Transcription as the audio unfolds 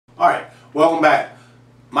Alright, welcome back.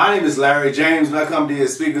 My name is Larry James and I come to you at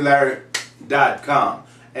SpeakerLarry.com.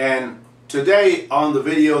 And today on the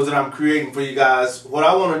videos that I'm creating for you guys, what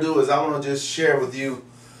I want to do is I want to just share with you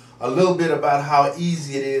a little bit about how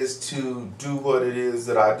easy it is to do what it is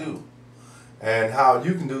that I do and how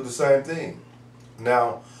you can do the same thing.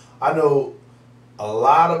 Now, I know a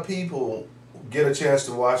lot of people get a chance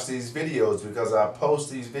to watch these videos because I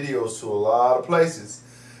post these videos to a lot of places.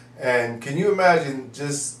 And can you imagine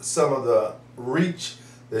just some of the reach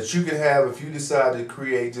that you can have if you decide to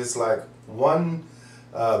create just like one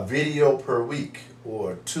video per week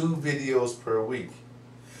or 2 videos per week?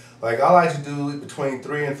 Like, I like to do between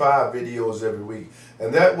 3 and 5 videos every week.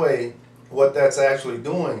 And that way, what that's actually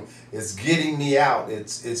doing is getting me out.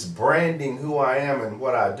 It's branding who I am and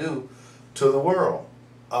what I do to the world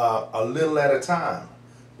a little at a time.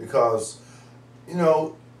 Because, you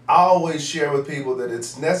know, I always share with people that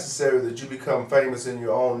it's necessary that you become famous in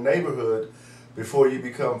your own neighborhood before you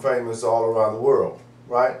become famous all around the world,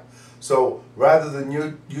 right? So rather than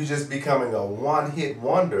you just becoming a one-hit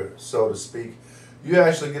wonder, so to speak, you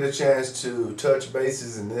actually get a chance to touch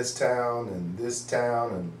bases in this town and this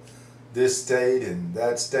town and this state and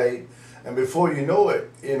that state. And before you know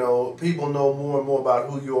it, you know, people know more and more about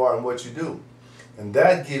who you are and what you do. And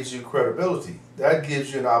that gives you credibility. That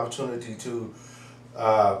gives you an opportunity to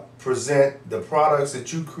present the products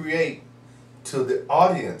that you create to the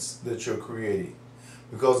audience that you're creating.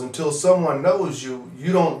 Because until someone knows you,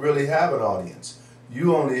 you don't really have an audience.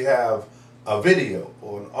 You only have a video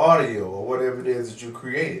or an audio or whatever it is that you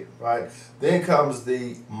created, right? Then comes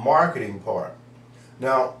the marketing part.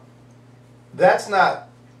 Now, that's not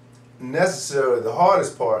necessarily the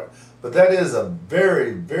hardest part, but that is a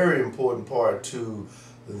very, very important part to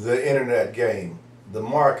the internet game, the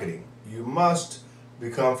marketing. You must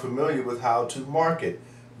become familiar with how to market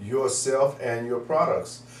yourself and your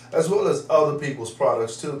products, as well as other people's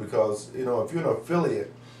products too, because, you know, if you're an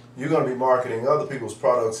affiliate, you're going to be marketing other people's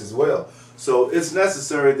products as well. So it's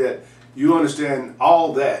necessary that you understand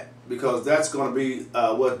all that, because that's going to be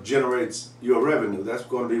what generates your revenue. That's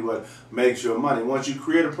going to be what makes your money. Once you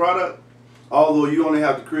create a product, although you only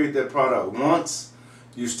have to create that product once,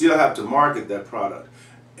 you still have to market that product.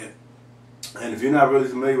 And if you're not really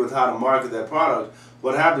familiar with how to market that product,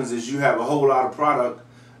 what happens is you have a whole lot of product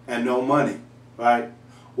and no money, right?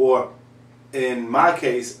 Or in my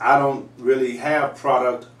case, I don't really have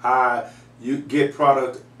product. You get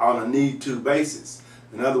product on a need-to basis.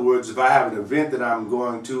 In other words, if I have an event that I'm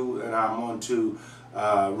going to and I want to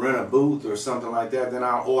rent a booth or something like that, then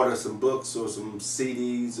I'll order some books or some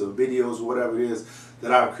CDs or videos or whatever it is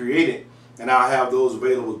that I've created, and I'll have those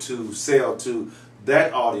available to sell to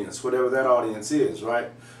that audience, whatever that audience is, right?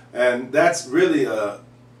 And that's really a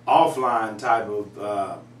offline type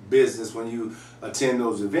of business when you attend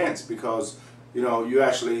those events, because, you know, you're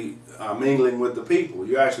actually mingling with the people.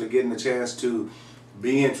 You're actually getting a chance to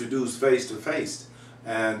be introduced face to face.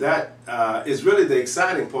 And that is really the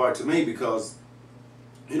exciting part to me, because,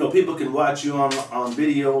 you know, people can watch you on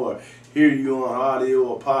video or hear you on audio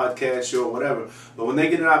or podcast show or whatever, but when they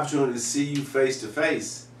get an opportunity to see you face to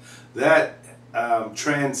face, that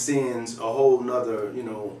transcends a whole nother, you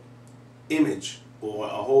know, image or a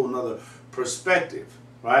whole nother perspective,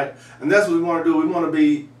 right? And that's what we want to do. We want to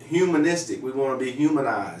be humanistic. We want to be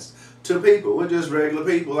humanized to people. We're just regular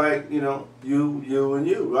people, like, you know, you and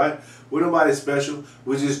you, right? We're nobody special.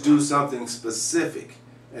 We just do something specific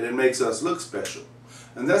and it makes us look special.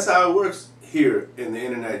 And that's how it works here in the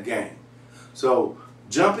internet game. So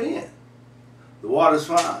jump in. The water's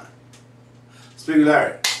fine.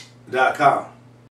 SpeakerLarry.com.